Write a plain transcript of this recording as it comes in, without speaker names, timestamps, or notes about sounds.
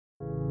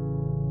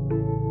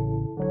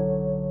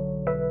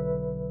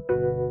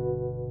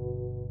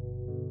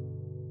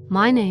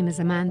My name is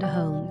Amanda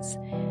Holmes,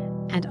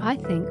 and I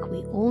think we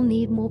all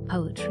need more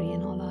poetry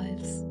in our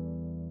lives.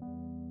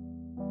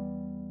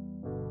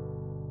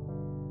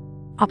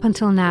 Up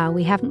until now,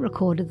 we haven't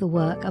recorded the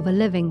work of a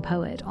living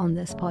poet on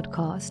this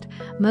podcast,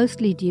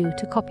 mostly due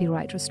to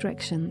copyright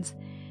restrictions.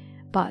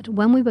 But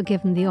when we were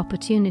given the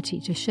opportunity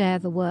to share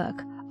the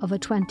work of a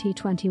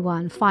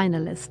 2021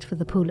 finalist for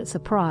the Pulitzer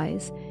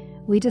Prize,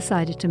 we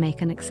decided to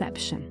make an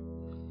exception.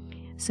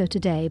 So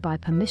today, by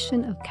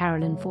permission of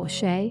Carolyn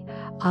Forche,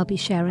 I'll be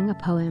sharing a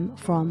poem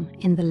from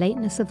In the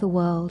Lateness of the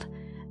World,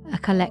 a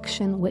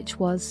collection which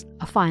was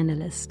a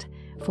finalist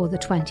for the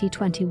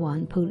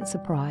 2021 Pulitzer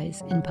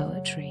Prize in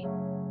Poetry.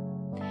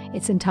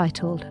 It's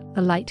entitled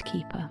The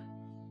Lightkeeper.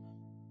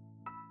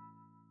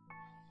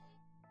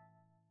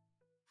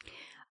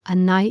 A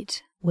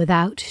night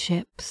without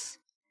ships,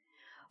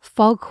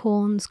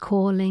 foghorns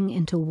calling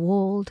into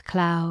walled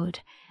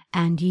cloud,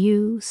 and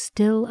you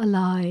still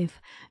alive,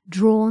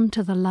 drawn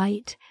to the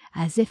light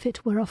as if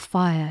it were a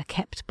fire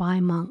kept by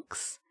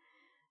monks.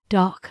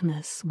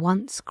 Darkness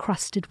once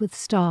crusted with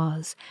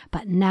stars,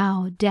 but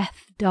now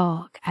death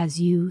dark as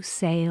you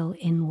sail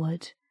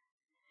inward.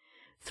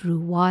 Through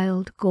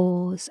wild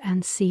gorse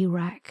and sea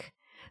wrack,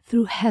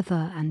 through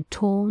heather and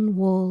torn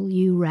wall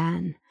you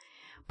ran,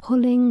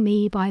 pulling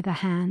me by the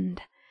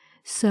hand,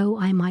 so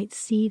I might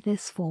see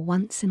this for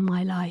once in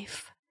my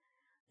life.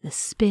 The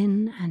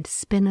spin and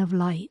spin of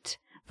light,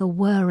 the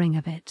whirring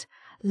of it,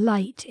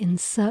 light in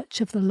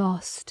search of the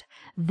lost,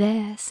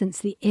 there since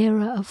the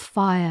era of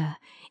fire,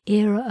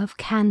 era of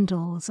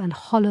candles and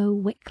hollow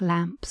wick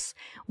lamps,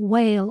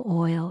 whale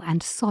oil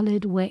and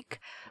solid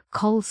wick,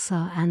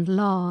 colza and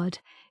lard,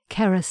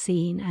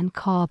 kerosene and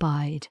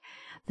carbide,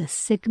 the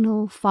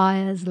signal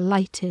fires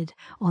lighted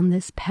on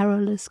this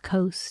perilous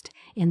coast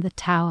in the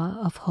Tower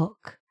of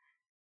Hook.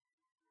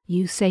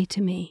 You say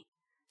to me,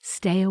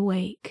 stay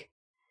awake.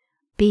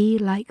 Be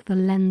like the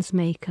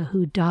lensmaker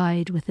who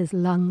died with his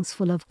lungs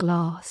full of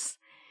glass.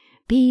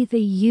 Be the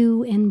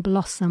yew in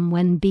blossom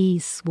when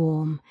bees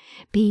swarm.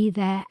 Be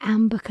their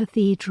amber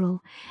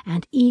cathedral,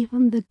 and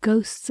even the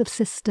ghosts of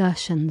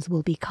Cistercians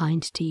will be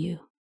kind to you.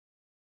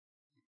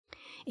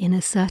 In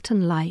a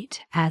certain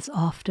light, as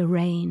after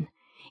rain,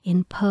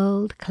 in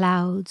pearled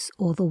clouds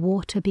or the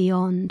water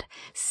beyond,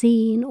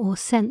 seen or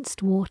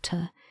sensed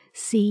water,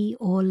 sea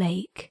or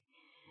lake,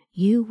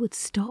 you would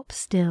stop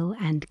still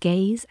and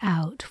gaze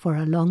out for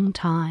a long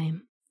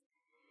time.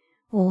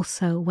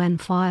 Also when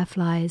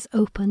fireflies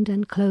opened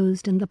and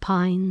closed in the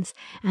pines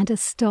and a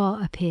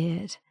star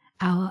appeared,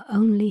 our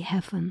only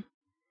heaven.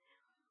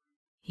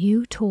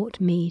 You taught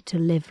me to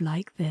live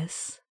like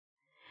this,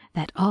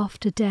 that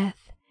after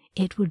death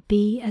it would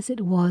be as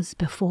it was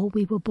before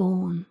we were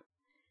born.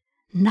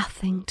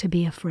 Nothing to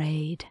be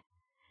afraid,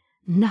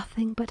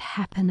 nothing but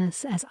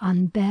happiness as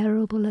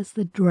unbearable as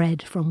the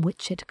dread from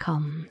which it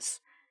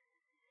comes.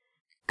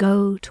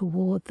 Go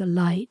toward the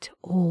light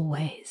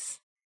always.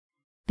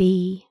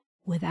 Be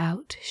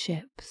without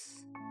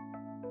ships.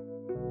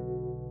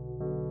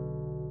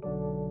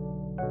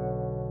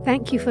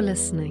 Thank you for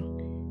listening.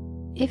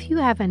 If you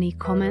have any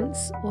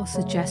comments or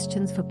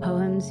suggestions for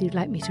poems you'd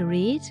like me to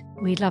read,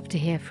 we'd love to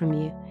hear from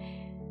you.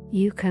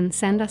 You can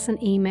send us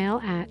an email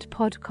at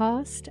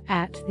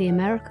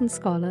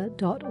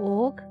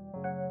podcast@theamericanscholar.org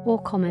or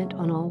comment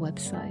on our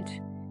website,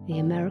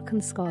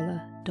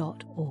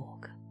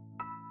 theamericanscholar.org.